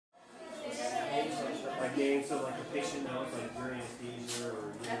game so like the patient knows like during anesthesia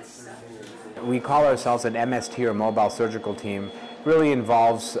or during surgery? We call ourselves an MST or mobile surgical team. Really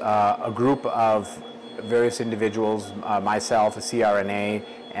involves a group of various individuals, myself, a CRNA,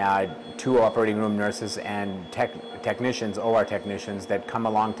 2 operating room nurses, and technicians, OR technicians, that come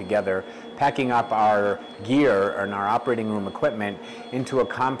along together, packing up our gear and our operating room equipment into a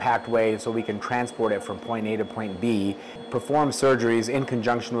compact way so we can transport it from point A to point B, perform surgeries in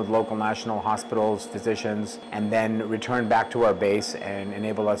conjunction with local national hospitals, physicians, and then return back to our base and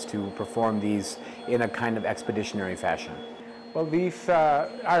enable us to perform these in a kind of expeditionary fashion. Well, these are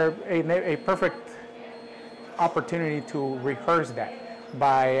a perfect opportunity to rehearse that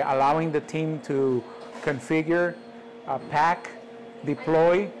by allowing the team to configure, pack,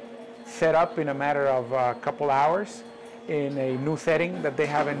 deploy, set up in a matter of a couple hours in a new setting that they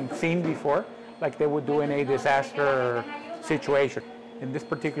haven't seen before, like they would do in a disaster situation. In this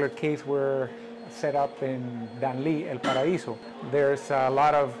particular case, we're set up in Danlí, El Paraíso. There's a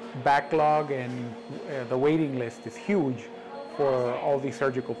lot of backlog and the waiting list is huge for all these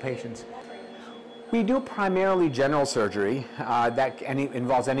surgical patients. We do primarily general surgery that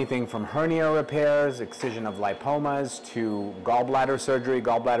involves anything from hernia repairs, excision of lipomas, to gallbladder surgery,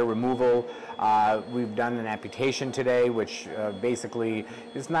 gallbladder removal. We've done an amputation today, which basically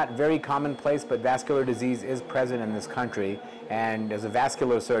is not very commonplace, but vascular disease is present in this country. And as a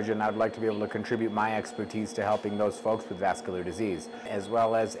vascular surgeon, I'd like to be able to contribute my expertise to helping those folks with vascular disease, as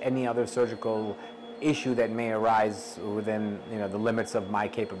well as any other surgical issue that may arise within the limits of my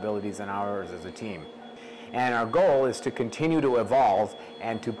capabilities and ours as a team. And our goal is to continue to evolve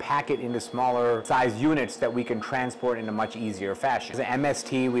and to pack it into smaller size units that we can transport in a much easier fashion. As an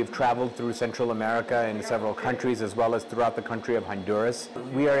MST, we've traveled through Central America and several countries, as well as throughout the country of Honduras.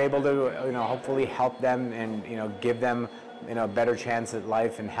 We are able to hopefully help them and give them a better chance at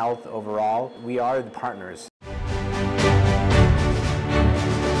life and health overall. We are the partners